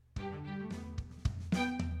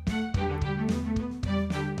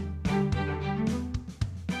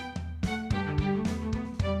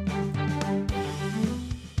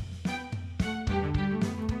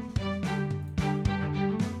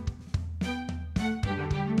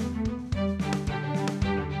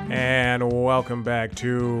and welcome back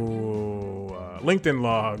to LinkedIn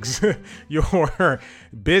Logs, your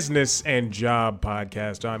business and job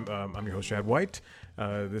podcast. I'm your host, Chad White.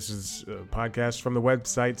 This is a podcast from the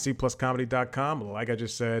website cpluscomedy.com. Like I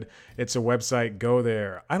just said, it's a website. Go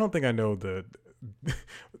there. I don't think I know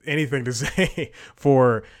anything to say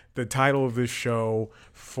for the title of this show,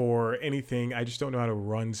 for anything. I just don't know how to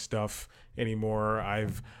run stuff anymore.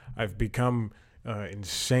 I've become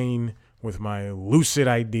insane with my lucid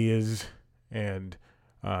ideas, and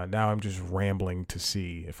now I'm just rambling to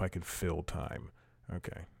see if I can fill time.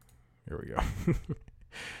 Okay, here we go.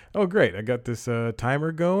 Oh, great. I got this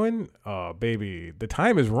timer going. Oh, baby. The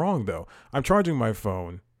time is wrong, though. I'm charging my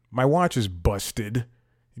phone. My watch is busted.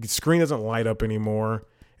 The screen doesn't light up anymore.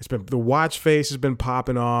 The watch face has been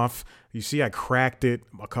popping off. You see, I cracked it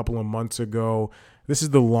a couple of months ago. This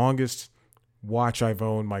is the longest watch I've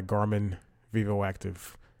owned, my Garmin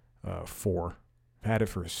VivoActive 4. I've had it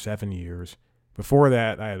for 7 years. Before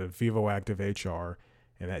that, I had a VivoActive HR,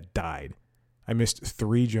 and that died. I missed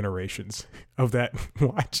 3 generations of that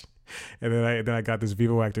watch. And then I got this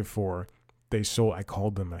VivoActive 4. They sold. I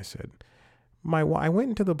called them. I said, I went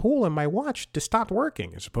into the pool and my watch just stopped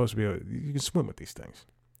working. It's supposed to be you can swim with these things.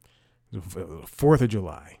 It was the 4th of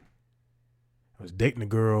July. I was dating a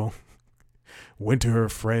girl. Went to her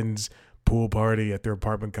friend's pool party at their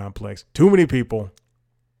apartment complex. Too many people.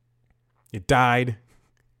 It died.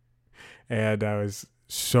 And I was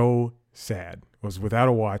so sad. I was without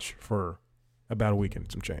a watch for about a week and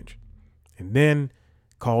some change. And then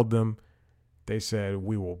called them. They said,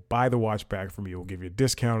 we will buy the watch back from you. We'll give you a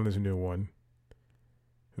discount on this new one.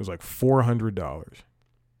 It was like $400.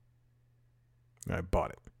 And I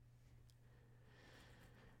bought it.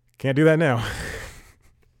 Can't do that now.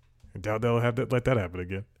 I doubt they'll let that happen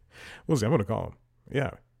again. We'll see. I'm going to call them.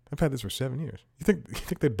 Yeah. I've had this for 7 years. You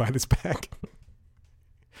think they'd buy this back?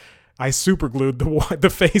 I super glued the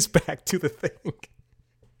face back to the thing.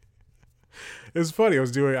 It was funny. I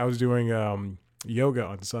was doing yoga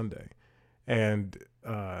on Sunday, and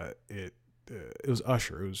it was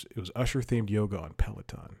Usher. It was Usher themed yoga on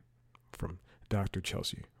Peloton from Dr.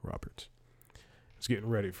 Chelsea Roberts. I was getting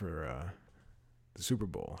ready for the Super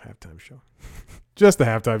Bowl halftime show, just the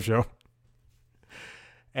halftime show.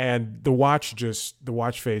 And the watch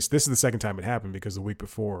face. This is the second time it happened because the week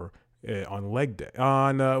before on leg day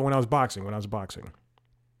when I was boxing.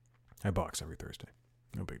 I box every Thursday.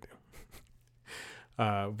 No big deal.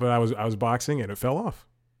 But I was boxing and it fell off.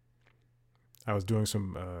 I was doing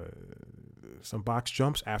some box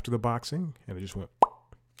jumps after the boxing and it just went.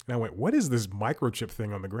 And I went, what is this microchip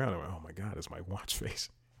thing on the ground? I went, oh my God, it's my watch face.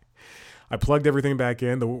 I plugged everything back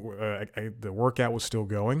in. The workout was still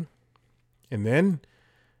going, and then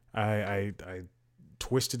I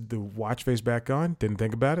twisted the watch face back on. Didn't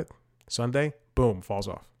think about it. Sunday, boom, falls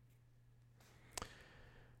off.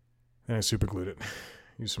 And I super glued it.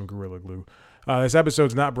 Used some Gorilla Glue. This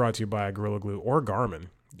episode's not brought to you by Gorilla Glue or Garmin,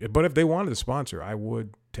 but if they wanted to sponsor, I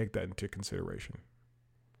would take that into consideration.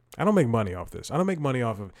 I don't make money off this. I don't make money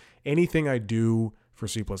off of anything I do for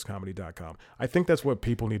cpluscomedy.com. I think that's what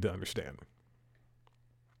people need to understand.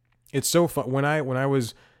 It's so fun. When I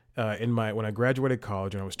was when I graduated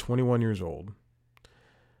college and I was 21 years old,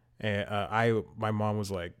 and my mom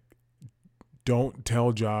was like, "Don't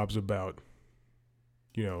tell jobs about,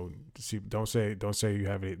 don't say you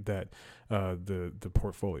have the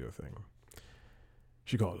portfolio thing."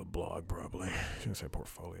 She called it a blog, probably. She didn't say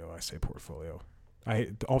portfolio. I say portfolio.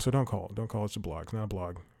 I also don't call it a blog. It's not a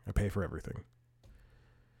blog. I pay for everything.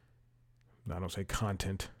 I don't say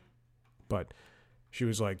content, but she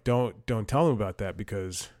was like, don't tell them about that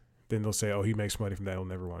because then they'll say, oh, he makes money from that. He'll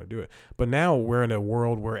never want to do it. But now we're in a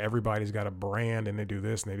world where everybody's got a brand and they do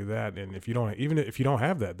this and they do that. And if you don't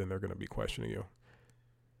have that, then they're going to be questioning you.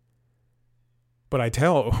 But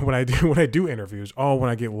when I do interviews, when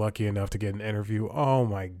I get lucky enough to get an interview, oh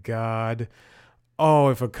my God. Oh,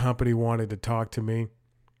 if a company wanted to talk to me.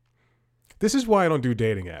 This is why I don't do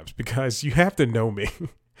dating apps, because you have to know me.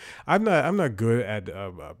 I'm not good at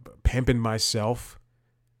pimping myself.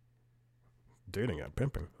 Dating app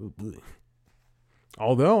pimping.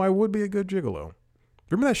 Although I would be a good gigolo.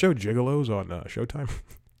 Remember that show Gigolos on Showtime?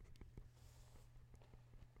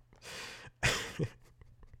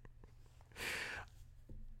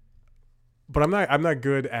 But I'm not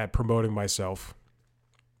good at promoting myself.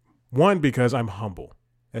 One, because I'm humble,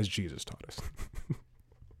 as Jesus taught us.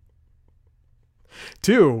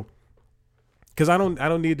 2, because I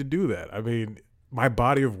don't need to do that. I mean, my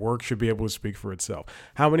body of work should be able to speak for itself.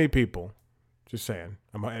 How many people, just saying,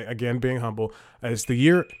 I'm again being humble, as the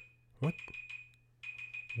year,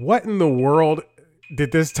 what in the world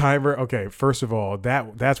Did this timer? Okay, first of all,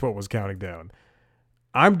 that's what was counting down.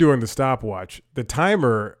 I'm doing the stopwatch. The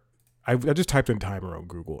timer, I just typed in timer on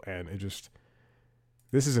Google, and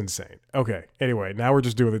this is insane. Okay, anyway, now we're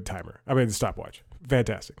just doing the stopwatch.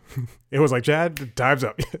 Fantastic. It was like, Chad, time's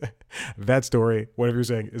up. That story, whatever you're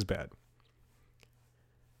saying, is bad.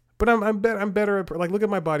 But I'm better at, like, look at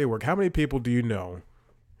my body of work. How many people do you know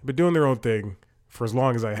have been doing their own thing for as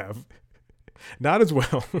long as I have? Not as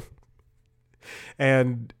well.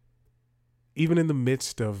 And even in the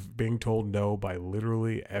midst of being told no by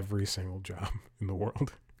literally every single job in the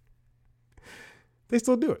world, they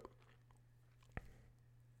still do it.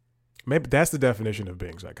 Maybe that's the definition of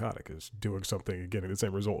being psychotic, is doing something and getting the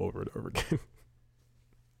same result over and over again.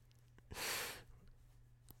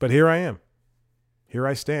 But here I am. Here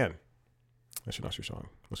I stand. That's your Usher song.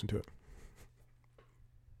 Listen to it.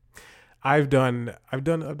 I've done a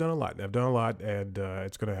lot. I've done a lot, and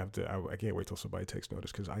it's gonna have to. I can't wait till somebody takes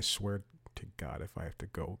notice, because I swear to God, if I have to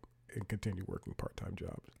go and continue working part-time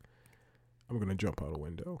jobs, I'm gonna jump out a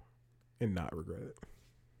window and not regret it.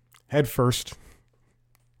 Head first.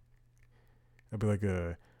 I'll be like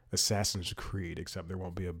a Assassin's Creed, except there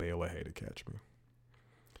won't be a Bela Hay to catch me.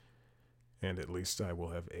 And at least I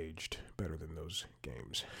will have aged better than those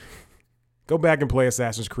games. Go back and play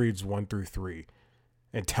Assassin's Creeds 1 through 3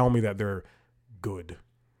 and tell me that they're good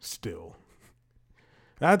still.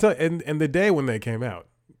 And the day when they came out,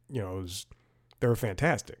 they were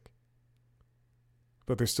fantastic.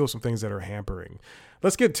 But there's still some things that are hampering.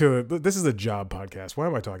 Let's get to it. This is a job podcast. Why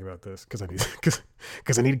am I talking about this? Because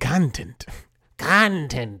I need content.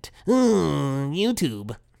 Content.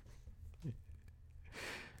 YouTube.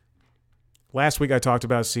 Last week I talked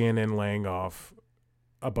about CNN laying off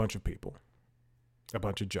a bunch of people, a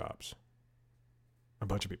bunch of jobs. A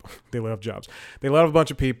bunch of people. They let off jobs. They let off a bunch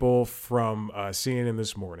of people from CNN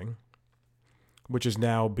This Morning, which is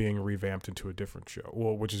now being revamped into a different show.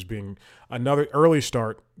 Well, which is being another early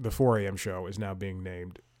start. The 4 a.m. show is now being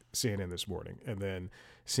named CNN This Morning. And then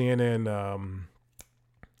CNN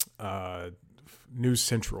News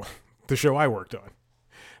Central, the show I worked on,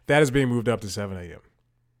 that is being moved up to 7 a.m.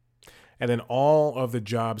 And then all of the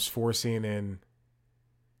jobs for CNN,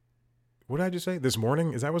 what did I just say? This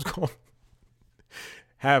Morning? Is that what's called?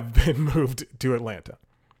 Have been moved to Atlanta.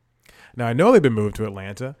 Now, I know they've been moved to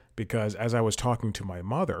Atlanta because as I was talking to my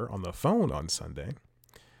mother on the phone on Sunday,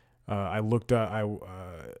 I looked up,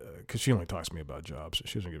 because she only talks to me about jobs.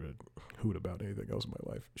 She doesn't give a hoot about anything else in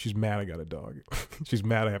my life. She's mad I got a dog. She's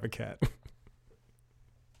mad I have a cat.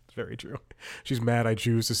 It's very true. She's mad I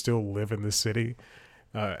choose to still live in the city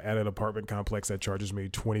at an apartment complex that charges me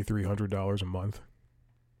 $2,300 a month.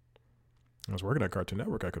 I was working at Cartoon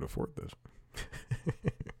Network. I could afford this.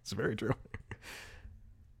 It's very true.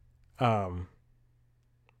 My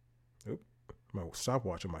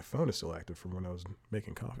stopwatch on my phone is still active from when I was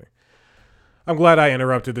making coffee. I'm glad I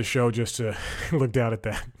interrupted the show just to look down at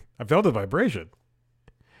that. I felt a vibration.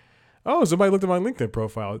 Oh, somebody looked at my LinkedIn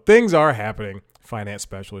profile. Things are happening. Finance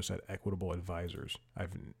specialist at Equitable Advisors.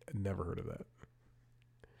 I've never heard of that.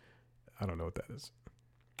 I don't know what that is.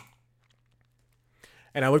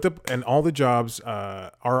 And I looked up, and all the jobs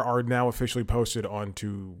are now officially posted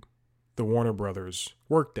onto the Warner Brothers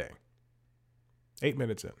Workday. 8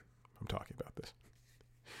 minutes in, I'm talking about this.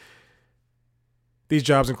 These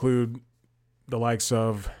jobs include the likes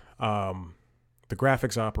of the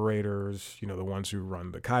graphics operators, the ones who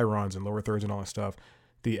run the chyrons and lower thirds and all that stuff,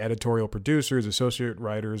 the editorial producers, associate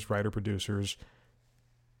writers, writer producers,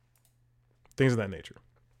 things of that nature.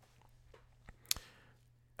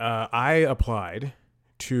 I applied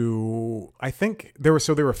to, I think there were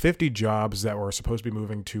 50 jobs that were supposed to be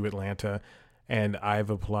moving to Atlanta, and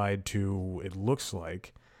I've applied to, it looks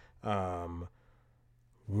like, why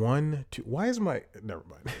is never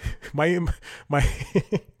mind.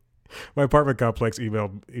 my apartment complex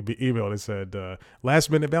emailed and said,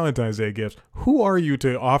 last minute Valentine's Day gifts. Who are you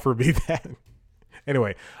to offer me that?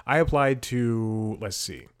 Anyway, I applied to, let's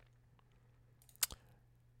see,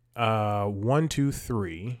 1, 2,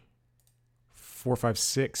 3, 4, 5,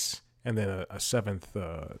 6, and then a seventh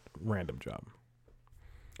random job.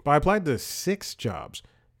 But I applied to 6 jobs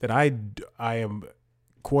that I am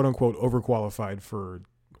quote unquote overqualified for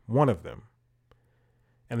one of them.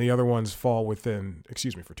 And the other ones fall within,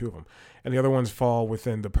 for 2 of them. And the other ones fall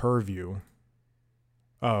within the purview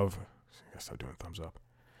of, I guess I'm doing thumbs up,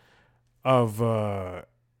 of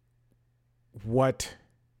what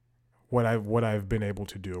I've been able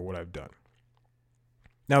to do or what I've done.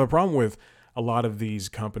 Now, the problem with a lot of these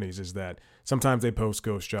companies is that sometimes they post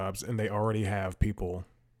ghost jobs and they already have people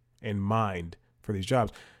in mind for these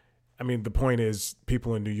jobs. I mean, the point is,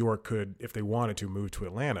 people in New York could, if they wanted to, move to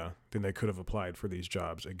Atlanta, then they could have applied for these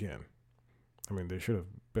jobs again. I mean, they should have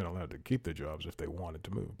been allowed to keep the jobs if they wanted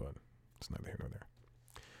to move, but it's neither here nor there.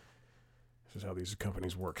 This is how these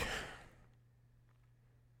companies work.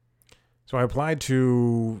 So I applied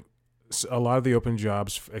to a lot of the open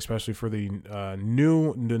jobs, especially for the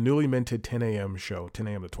newly minted 10 a.m. show, 10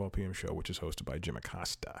 a.m. to 12 p.m. show, which is hosted by Jim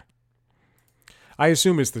Acosta. I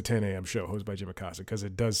assume it's the 10 a.m. show hosted by Jim Acosta because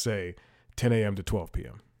it does say 10 a.m. to 12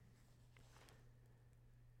 p.m.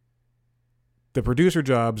 The producer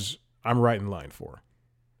jobs, I'm right in line for.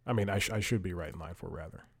 I mean, I should be right in line for,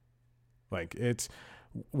 rather. Like, it's,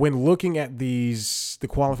 when looking at the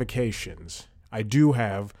qualifications, I do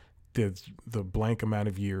have the blank amount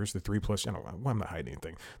of years, the 3+, I'm not hiding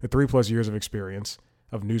anything, the 3+ years of experience,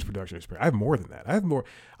 of news production experience. I have more than that.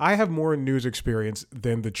 I have more news experience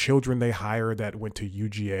than the children they hire that went to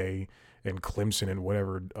UGA and Clemson and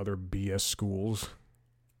whatever other BS schools.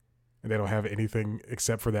 And they don't have anything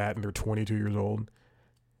except for that, and they're 22 years old.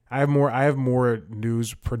 I have more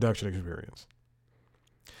news production experience.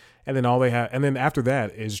 And then then after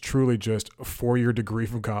that is truly just a 4-year degree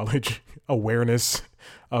from college, awareness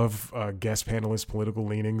of guest panelists' political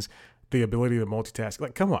leanings, the ability to multitask.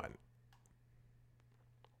 Like, come on.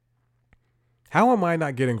 How am I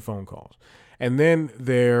not getting phone calls? And then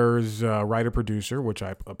there's writer-producer, which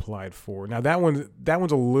I applied for. Now, that one's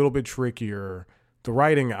a little bit trickier. The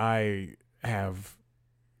writing I have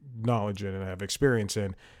knowledge in and I have experience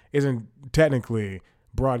in isn't technically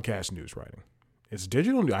broadcast news writing. It's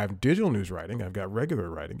digital. I have digital news writing. I've got regular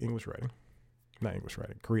writing, English writing. Not English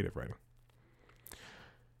writing, creative writing.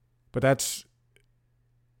 But that's,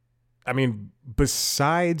 I mean,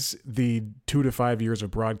 besides the 2 to 5 years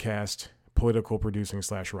of broadcast political producing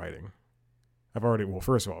 / writing,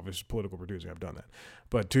 first of all, if it's political producing, I've done that.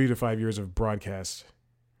 But 2 to 5 years of broadcast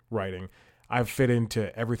writing, I've fit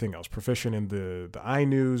into everything else. Proficient in the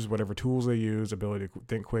iNews, whatever tools they use, ability to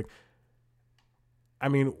think quick. I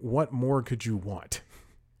mean, what more could you want?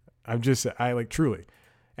 Truly.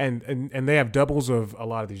 And they have doubles of a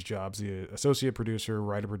lot of these jobs, the associate producer,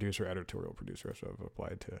 writer producer, editorial producer. So I've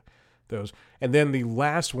applied to those. And then the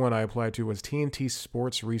last one I applied to was TNT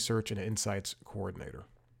Sports Research and Insights Coordinator.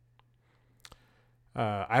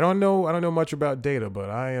 I don't know much about data, but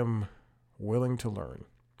I am willing to learn.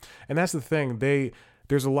 And that's the thing.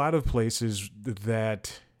 There's a lot of places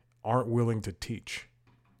that aren't willing to teach.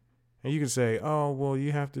 And you can say, oh, well,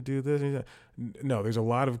 you have to do this. No, there's a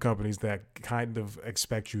lot of companies that kind of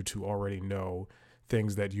expect you to already know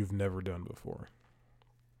things that you've never done before.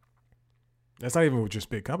 That's not even with just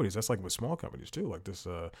big companies. That's like with small companies too, like this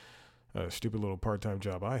stupid little part-time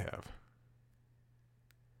job I have.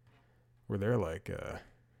 Where they're like,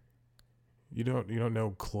 you don't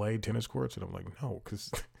know clay tennis courts? And I'm like, no,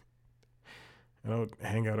 because I don't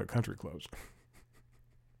hang out at country clubs.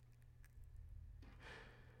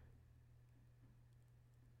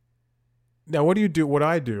 Now, what do you do? What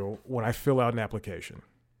I do when I fill out an application?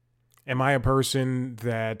 Am I a person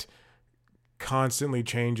that constantly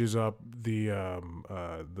changes up the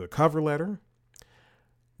cover letter?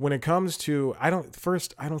 When it comes to, I don't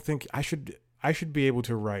think I should be able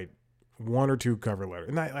to write 1 or 2 cover letters,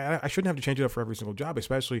 and I shouldn't have to change it up for every single job,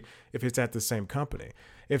 especially if it's at the same company.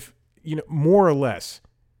 If more or less,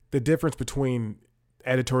 the difference between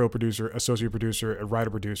editorial producer, associate producer, and writer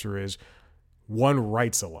producer is, one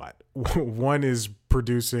writes a lot. One is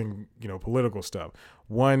producing, political stuff.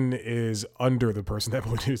 One is under the person that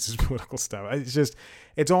produces political stuff.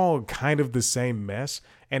 It's all kind of the same mess.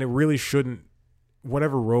 And it really shouldn't,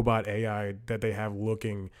 whatever robot AI that they have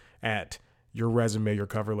looking at your resume, your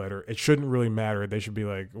cover letter, it shouldn't really matter. They should be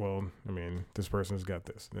like, well, I mean, this person's got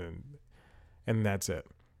this. And that's it.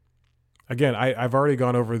 Again, I've already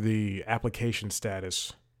gone over the application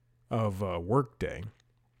status of Workday.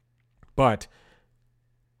 But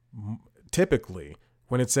typically,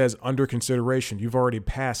 when it says under consideration, you've already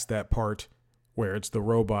passed that part where it's the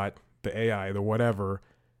robot, the AI, the whatever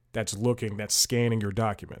that's scanning your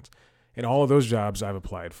documents. And all of those jobs I've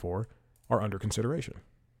applied for are under consideration.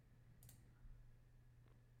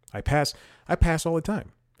 I pass all the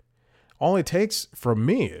time. All it takes from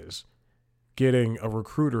me is getting a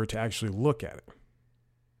recruiter to actually look at it.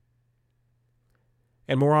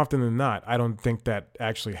 And more often than not, I don't think that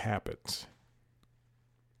actually happens.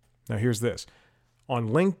 Now, here's this. On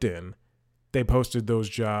LinkedIn, they posted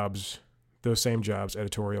those same jobs,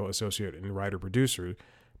 editorial, associate, and writer-producer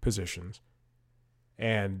positions.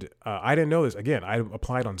 And I didn't know this. Again, I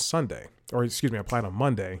applied on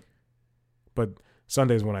Monday, but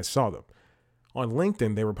Sunday is when I saw them. On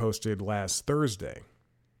LinkedIn, they were posted last Thursday.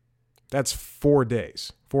 That's 4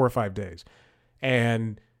 days, 4 or 5 days.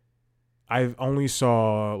 And I only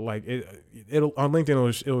saw like it'll on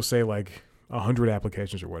LinkedIn it'll say like 100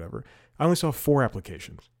 applications or whatever. I only saw 4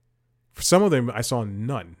 applications. For some of them, I saw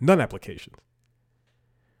none applications,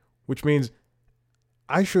 which means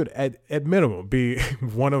I should at minimum be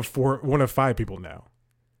one of 5 people now.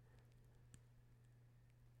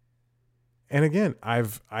 And again,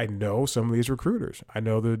 I know some of these recruiters. I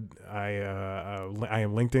know that I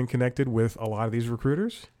am LinkedIn connected with a lot of these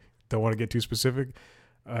recruiters. Don't want to get too specific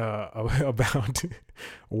about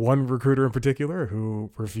one recruiter in particular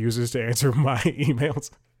who refuses to answer my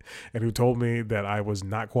emails and who told me that I was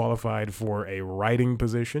not qualified for a writing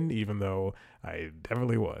position, even though I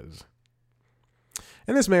definitely was.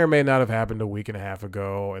 And this may or may not have happened a week and a half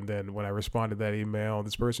ago. And then when I responded to that email,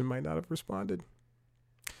 this person might not have responded.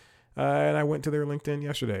 And I went to their LinkedIn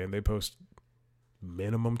yesterday, and they post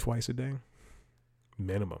minimum twice a day.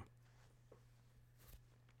 Minimum.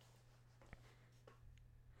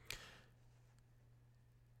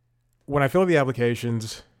 When I fill out the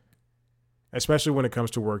applications, especially when it comes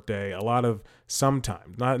to Workday,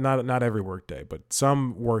 sometimes, not every Workday, but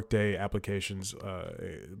some Workday applications,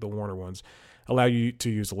 the Warner ones, allow you to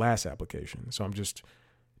use the last application. So I'm just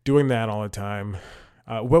doing that all the time.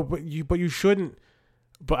 But you shouldn't.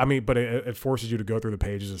 But it forces you to go through the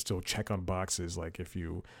pages and still check on boxes. Like if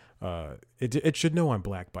you, it should know I'm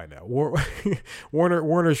black by now.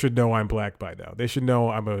 Warner should know I'm black by now. They should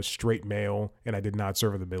know I'm a straight male and I did not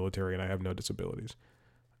serve in the military and I have no disabilities.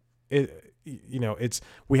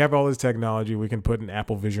 We have all this technology. We can put an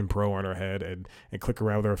Apple Vision Pro on our head and click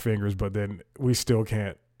around with our fingers, but then we still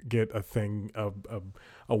can't get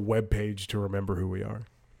a web page to remember who we are.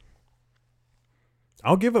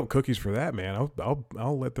 I'll give up cookies for that, man.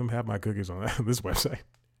 I'll let them have my cookies on this website.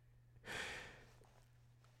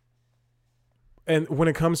 And when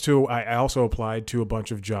it comes to, I also applied to a bunch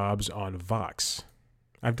of jobs on Vox.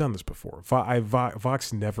 I've done this before.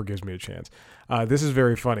 Vox never gives me a chance. This is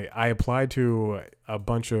very funny. I applied to a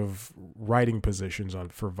bunch of writing positions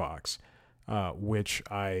for Vox, which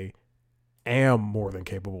I am more than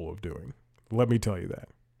capable of doing. Let me tell you that.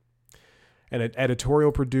 An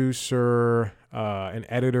editorial producer, an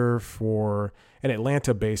editor for an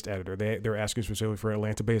Atlanta-based editor. They're asking specifically for an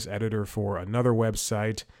Atlanta-based editor for another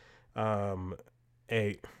website. What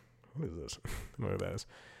is this? I don't know what that is.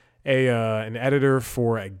 An editor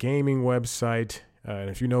for a gaming website. And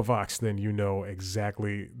if you know Vox, then you know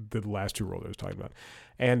exactly the last 2 roles I was talking about.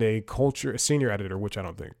 And a senior editor, which I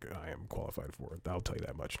don't think I am qualified for. I'll tell you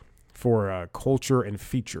that much. For culture and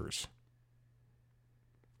features.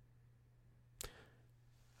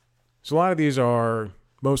 So a lot of these are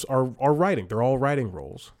writing. They're all writing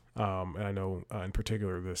roles. And I know in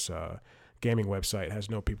particular this gaming website has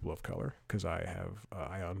no people of color because I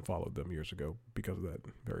unfollowed them years ago because of that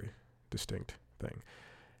very distinct thing.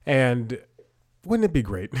 And wouldn't it be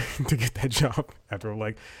great to get that job after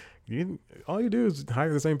all you do is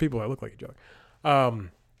hire the same people that look like each other.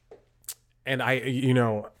 And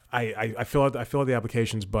I fill out the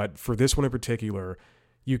applications, but for this one in particular,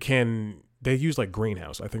 they use like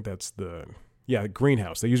Greenhouse. I think that's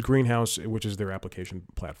Greenhouse. They use Greenhouse, which is their application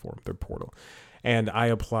platform, their portal. And I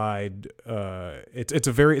applied. It's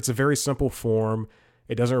a very simple form.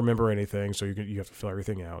 It doesn't remember anything, so you have to fill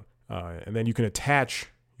everything out. And then you can attach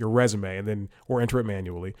your resume or enter it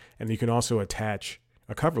manually. And you can also attach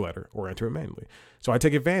a cover letter or enter it manually. So I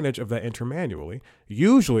take advantage of that enter manually.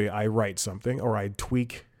 Usually I write something or I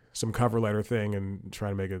tweak some cover letter thing and try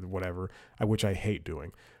to make it whatever, which I hate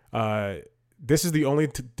doing. This is the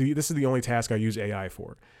only task I use AI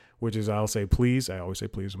for, which is I'll say, please, I always say,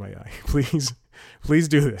 please, my AI, please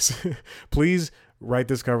do this. Please write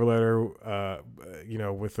this cover letter,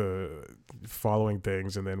 with the following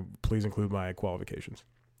things, and then please include my qualifications.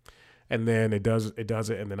 And then it does it,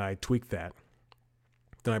 and then I tweak that.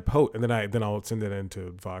 Then I post, and then I'll send it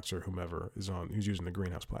into Vox or whomever who's using the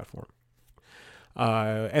Greenhouse platform.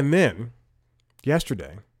 And then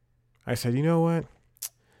yesterday, I said, you know what?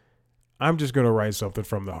 I'm just going to write something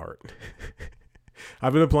from the heart.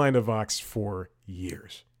 I've been applying to Vox for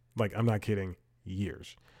years. Like, I'm not kidding,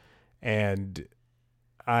 years. And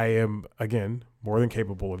I am, again, more than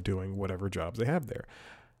capable of doing whatever jobs they have there.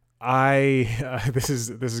 This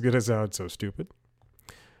is going to sound so stupid,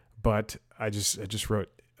 but I just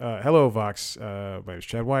wrote, hello, Vox. My name is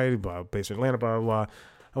Chad White, based in Atlanta, blah, blah, blah.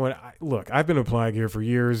 I went, look, I've been applying here for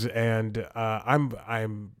years, and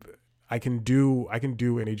I can do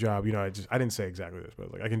any job. I didn't say exactly this,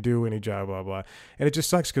 but I can do any job, blah, blah. And it just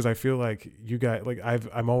sucks because I feel like you guys,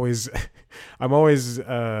 I'm always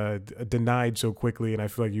denied so quickly. And I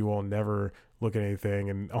feel like you all never look at anything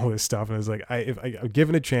and all this stuff. And I was like, if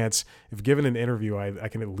given a chance, if given an interview, I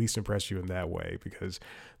can at least impress you in that way, because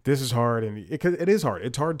this is hard. And it is hard.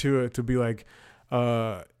 It's hard to be like,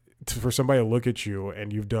 for somebody to look at you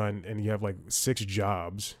and you have like 6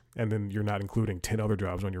 jobs, and then you're not including 10 other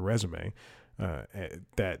jobs on your resume,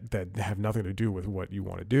 that have nothing to do with what you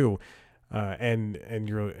want to do. And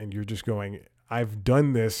you're just going, I've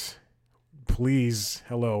done this. Please,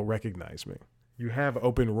 hello, recognize me. You have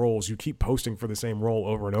open roles. You keep posting for the same role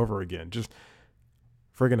over and over again. Just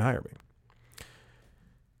friggin' hire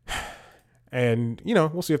me. And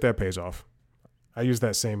we'll see if that pays off. I use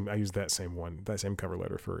that same cover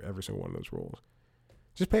letter for every single one of those roles.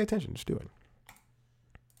 Just pay attention. Just do it.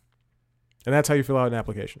 And that's how you fill out an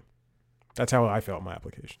application. That's how I fill out my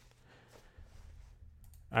application.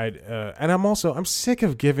 And I'm sick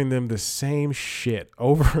of giving them the same shit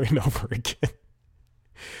over and over again.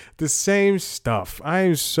 The same stuff.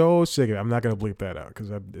 I'm so sick of it. I'm not going to bleep that out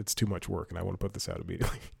because it's too much work and I want to put this out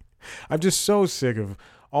immediately. I'm just so sick of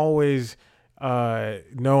always,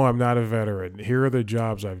 no, I'm not a veteran. Here are the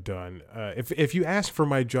jobs I've done. If you ask for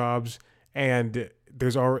my jobs and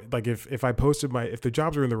there's already, like, if I posted if the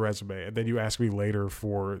jobs are in the resume and then you ask me later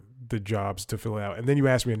for the jobs to fill out and then you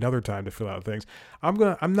ask me another time to fill out things, I'm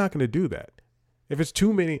not going to do that. If it's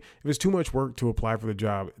too much work to apply for the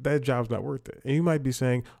job, that job's not worth it. And you might be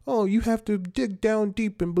saying, oh, you have to dig down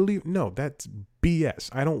deep and believe. No, that's BS.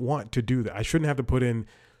 I don't want to do that. I shouldn't have to put in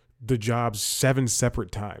the jobs 7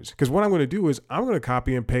 separate times. Because what I'm going to do is I'm going to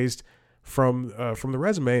copy and paste from the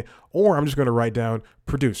resume, or I'm just going to write down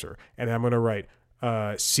producer and I'm going to write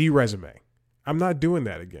see resume. I'm not doing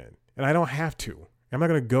that again. And I don't have to. I'm not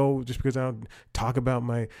going to go just because I don't talk about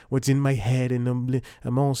what's in my head and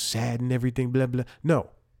I'm all sad and everything, blah, blah. No,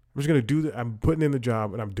 I'm just going to do that. I'm putting in the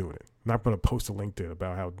job and I'm doing it. I'm not going to post a LinkedIn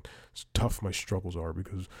about how tough my struggles are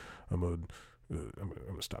because I'm going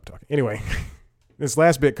to stop talking. Anyway, this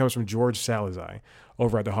last bit comes from George Salazar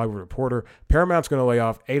over at The Hollywood Reporter. Paramount's going to lay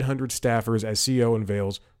off 800 staffers as CEO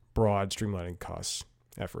unveils broad streamlining costs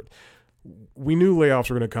effort. We knew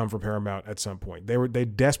layoffs were going to come for Paramount at some point. They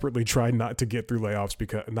desperately tried not to get to layoffs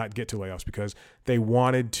because they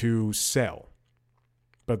wanted to sell,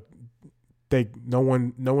 but no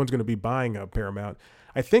one's going to be buying up Paramount,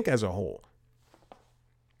 I think, as a whole.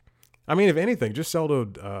 I mean, if anything, just sell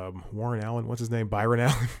to Warren Allen. What's his name? Byron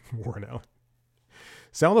Allen. Warren Allen.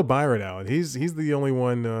 Sell to Byron Allen. He's the only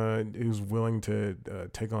one who's willing to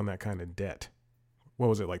take on that kind of debt. What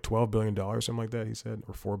was it, like $12 billion, something like that, he said,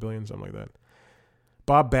 or $4 billion, something like that.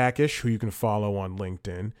 Bob Bakish, who you can follow on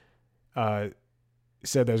LinkedIn,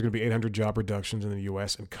 said there's going to be 800 job reductions in the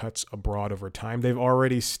U.S. and cuts abroad over time. They've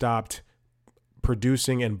already stopped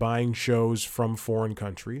producing and buying shows from foreign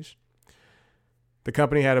countries. The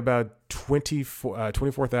company had about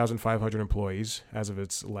 24,500 employees as of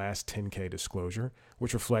its last 10K disclosure,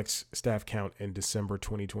 which reflects staff count in December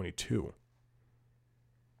 2022.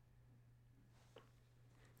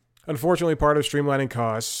 Unfortunately, part of streamlining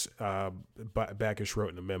costs, Bakish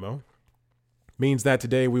wrote in a memo, means that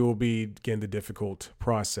today we will begin the difficult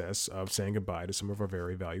process of saying goodbye to some of our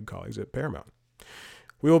very valued colleagues at Paramount.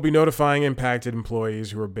 We will be notifying impacted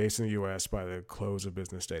employees who are based in the U.S. by the close of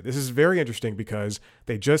business day. This is very interesting because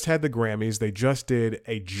they just had the Grammys. They just did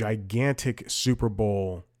a gigantic Super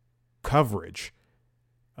Bowl coverage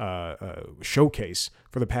showcase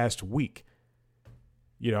for the past week.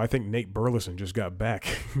 I think Nate Burleson just got back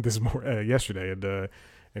yesterday,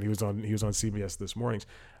 and he was on CBS this morning.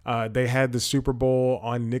 They had the Super Bowl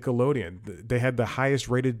on Nickelodeon. They had the highest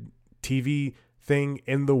rated TV thing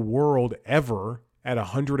in the world ever at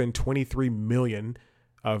 123 million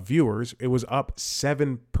viewers. It was up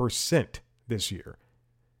 7% this year.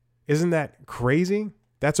 Isn't that crazy?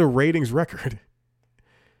 That's a ratings record.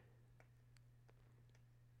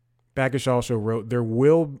 Bakish also wrote, there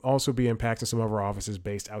will also be impacts in some of our offices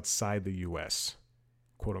based outside the U.S.,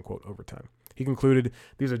 quote unquote, over time. He concluded,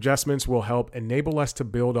 these adjustments will help enable us to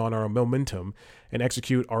build on our momentum and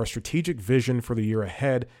execute our strategic vision for the year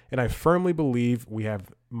ahead, and I firmly believe we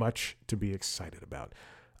have much to be excited about.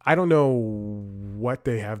 I don't know what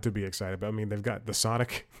they have to be excited about. I mean, they've got the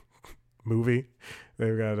Sonic movie.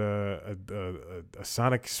 They've got a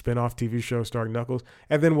Sonic spin-off TV show starring Knuckles.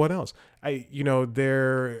 And then what else?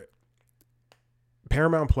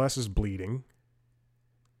 Paramount Plus is bleeding.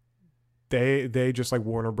 They just like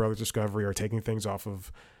Warner Brothers Discovery are taking things off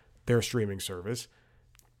of their streaming service.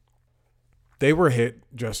 They were hit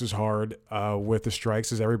just as hard with the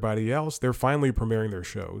strikes as everybody else. They're finally premiering their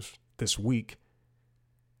shows this week.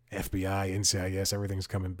 FBI, NCIS, everything's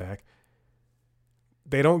coming back.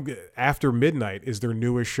 After Midnight is their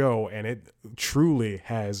newest show, and it truly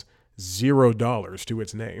has $0 to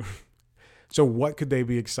its name. So what could they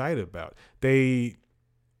be excited about?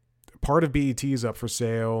 Part of BET is up for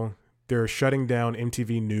sale. They're shutting down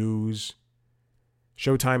MTV News.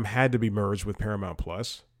 Showtime had to be merged with Paramount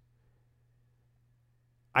Plus.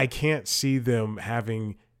 I can't see them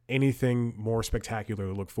having anything more spectacular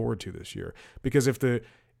to look forward to this year. Because if the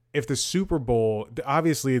Super Bowl,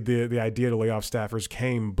 obviously the idea to lay off staffers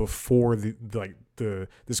came before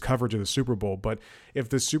this coverage of the Super Bowl. But if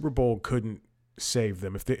the Super Bowl couldn't save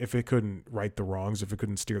them, if it couldn't right the wrongs, if it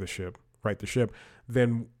couldn't right the ship,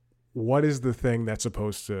 then what is the thing that's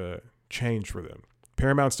supposed to change for them?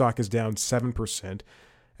 Paramount stock is down 7%,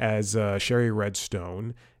 as Sherry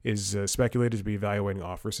Redstone is speculated to be evaluating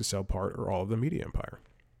offers to sell part or all of the media empire.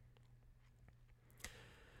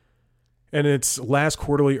 In its last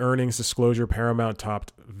quarterly earnings disclosure, Paramount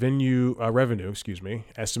topped revenue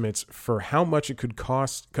estimates for how much it could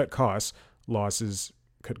cut losses.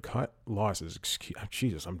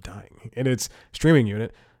 Jesus, I'm dying. In its streaming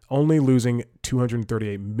unit, only losing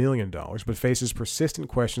 $238 million, but faces persistent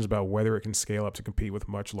questions about whether it can scale up to compete with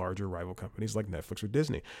much larger rival companies like Netflix or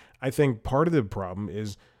Disney. I think part of the problem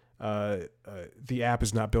is the app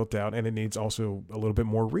is not built out, and it needs also a little bit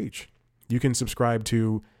more reach. You can subscribe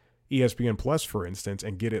to ESPN Plus, for instance,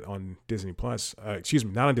 and get it on Disney Plus.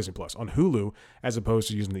 Not on Disney Plus, on Hulu, as opposed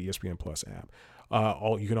to using the ESPN Plus app.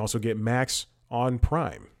 You can also get Max on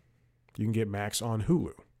Prime. You can get Max on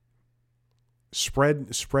Hulu.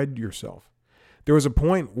 Spread yourself. There was a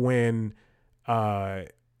point when,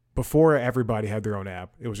 before everybody had their own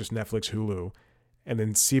app, it was just Netflix, Hulu, and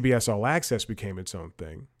then CBS All Access became its own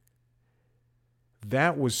thing.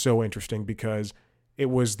 That was so interesting because it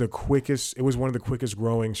was one of the quickest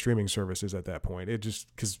growing streaming services at that point. It just,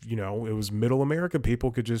 because, it was middle America.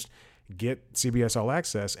 People could just get CBS All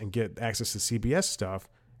Access and get access to CBS stuff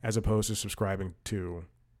as opposed to subscribing to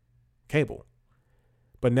cable.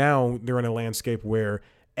 But now they're in a landscape where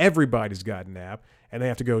everybody's got an app and they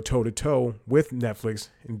have to go toe to toe with Netflix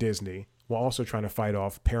and Disney while also trying to fight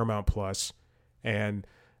off Paramount Plus and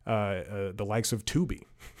the likes of Tubi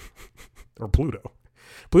or Pluto.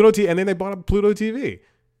 And then they bought up Pluto TV.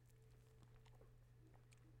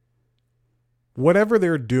 Whatever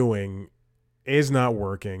they're doing is not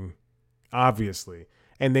working, obviously,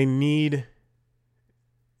 and they need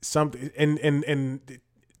something. And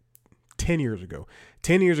 10 years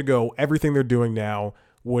ago, everything they're doing now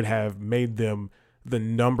would have made them the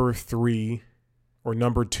number 3 or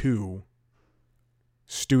number 2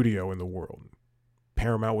 studio in the world.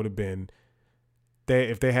 Paramount would have been,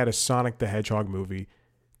 if they had a Sonic the Hedgehog movie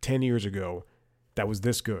 10 years ago that was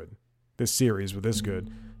this good, this series was this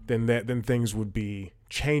good, then things would be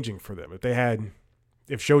changing for them. If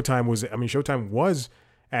Showtime was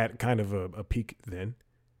at kind of a peak then.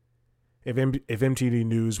 If MTV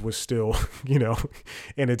News was still, in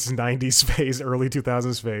its 90s phase, early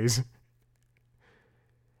 2000s phase,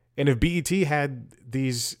 and if BET had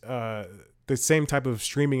these the same type of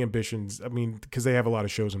streaming ambitions, because they have a lot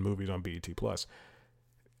of shows and movies on BET Plus,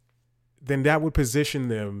 then that would position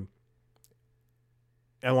them,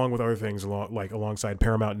 along with other things, alongside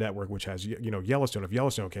Paramount Network, which has Yellowstone. If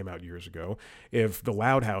Yellowstone came out years ago, if The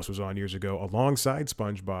Loud House was on years ago, alongside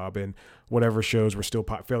SpongeBob and whatever shows were still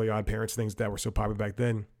Fairly Odd Parents, things that were so popular back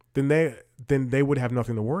then they would have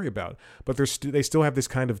nothing to worry about. But they still have this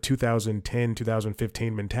kind of 2010,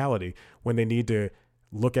 2015 mentality when they need to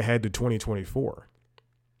look ahead to 2024.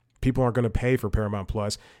 People aren't going to pay for Paramount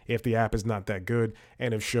Plus if the app is not that good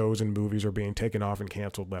and if shows and movies are being taken off and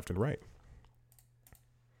canceled left and right.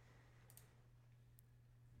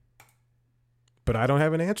 But I don't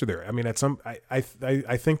have an answer there. I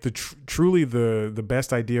think truly the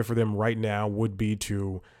best idea for them right now would be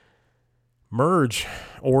to merge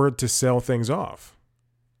or to sell things off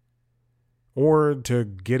or to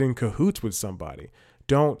get in cahoots with somebody.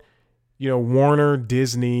 Warner,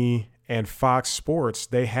 Disney, and Fox Sports,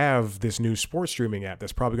 they have this new sports streaming app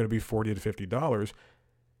that's probably going to be $40 to $50.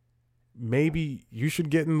 Maybe you should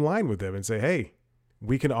get in line with them and say, hey,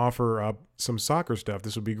 we can offer up some soccer stuff.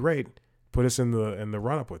 This would be great. Put us in the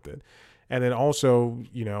run up with it. And then also,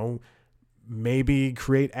 maybe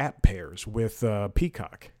create app pairs with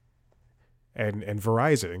Peacock and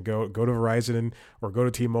Verizon, and go to Verizon or go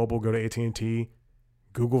to T-Mobile, go to AT&T,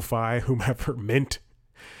 Google Fi, whomever, Mint,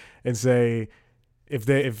 and say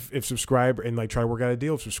if subscriber, and try to work out a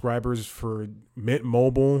deal. If subscribers for Mint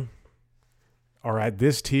Mobile are at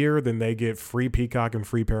this tier, then they get free Peacock and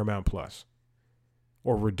free Paramount Plus,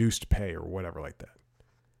 or reduced pay or whatever like that.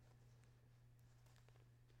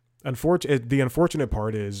 The unfortunate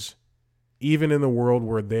part is, even in the world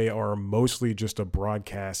where they are mostly just a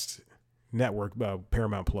broadcast network,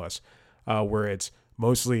 Paramount Plus, where it's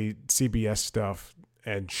mostly CBS stuff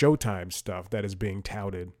and Showtime stuff that is being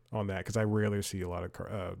touted on that, because I rarely see a lot of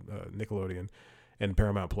Nickelodeon and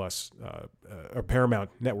Paramount Plus or Paramount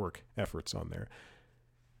Network efforts on there.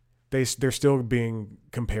 They're still being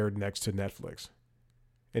compared next to Netflix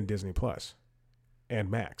and Disney Plus and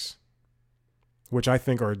Max, which I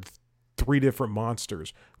think are three different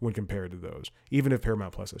monsters when compared to those, even if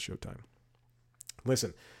Paramount Plus has Showtime.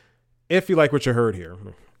 Listen, if you like what you heard here,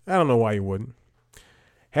 I don't know why you wouldn't.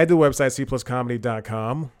 Head to the website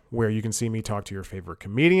cpluscomedy.com, where you can see me talk to your favorite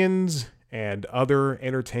comedians and other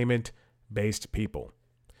entertainment-based people.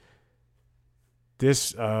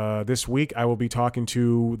 This week, I will be talking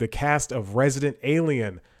to the cast of Resident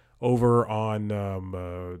Alien over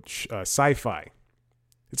on Sci-Fi.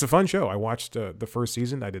 It's a fun show. I watched the first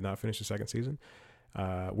season. I did not finish the second season,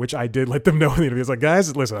 which I did let them know in the interview. It's like,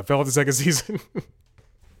 guys, listen, I fell off the second season.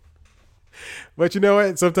 But you know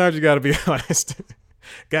what? Sometimes you got to be honest.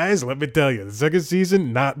 Guys, let me tell you, the second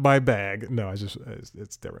season, not my bag. No, it's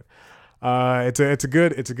different. It's a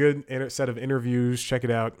good set of interviews. Check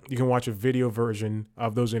it out. You can watch a video version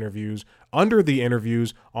of those interviews under the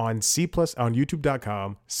interviews on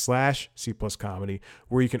youtube.com/C+comedy,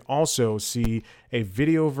 where you can also see a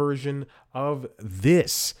video version of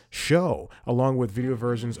this show, along with video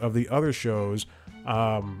versions of the other shows,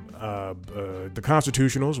 the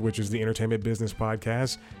Constitutionals, which is the entertainment business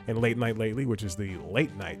podcast, and Late Night Lately, which is the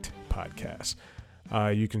late night podcast.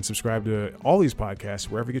 You can subscribe to all these podcasts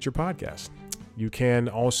wherever you get your podcasts. You can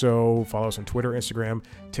also follow us on Twitter, Instagram,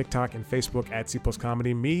 TikTok, and Facebook at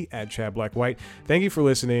C+Comedy, me at Chad Black White. Thank you for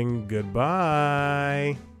listening.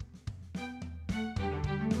 Goodbye.